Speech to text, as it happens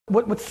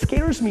What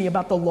scares me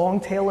about the long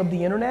tail of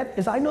the internet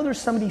is I know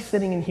there's somebody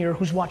sitting in here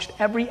who's watched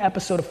every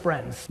episode of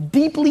Friends,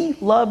 deeply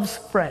loves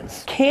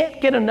Friends, can't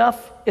get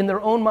enough in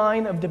their own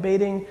mind of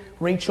debating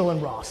Rachel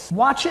and Ross.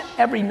 Watch it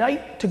every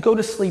night to go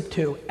to sleep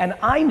to, and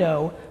I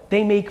know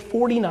they make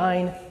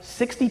 $49,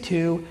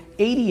 $62,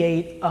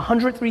 $88,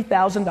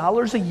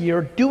 $103,000 a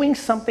year doing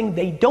something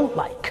they don't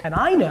like. And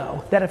I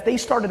know that if they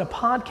started a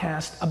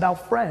podcast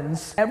about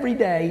Friends every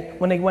day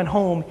when they went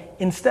home,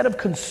 instead of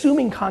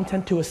consuming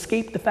content to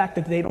escape the fact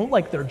that they don't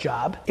like their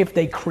job, if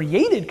they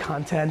created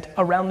content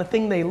around the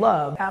thing they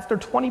love, after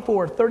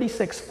 24,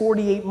 36,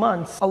 48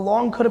 months,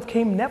 along could have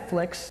came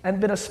Netflix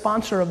and been a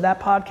sponsor of that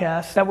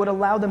podcast that would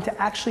allow them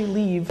to actually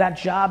leave that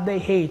job they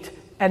hate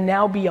and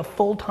now be a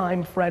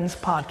full-time Friends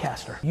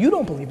podcaster. You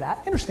don't believe that,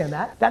 I understand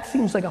that. That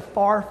seems like a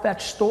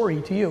far-fetched story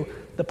to you.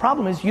 The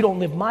problem is you don't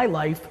live my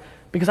life,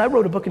 because I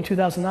wrote a book in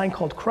 2009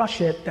 called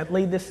Crush It that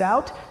laid this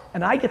out,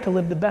 and I get to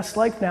live the best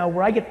life now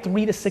where I get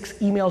 3 to 6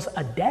 emails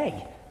a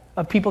day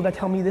of people that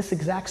tell me this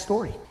exact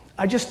story.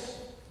 I just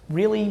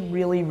really,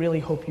 really, really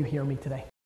hope you hear me today.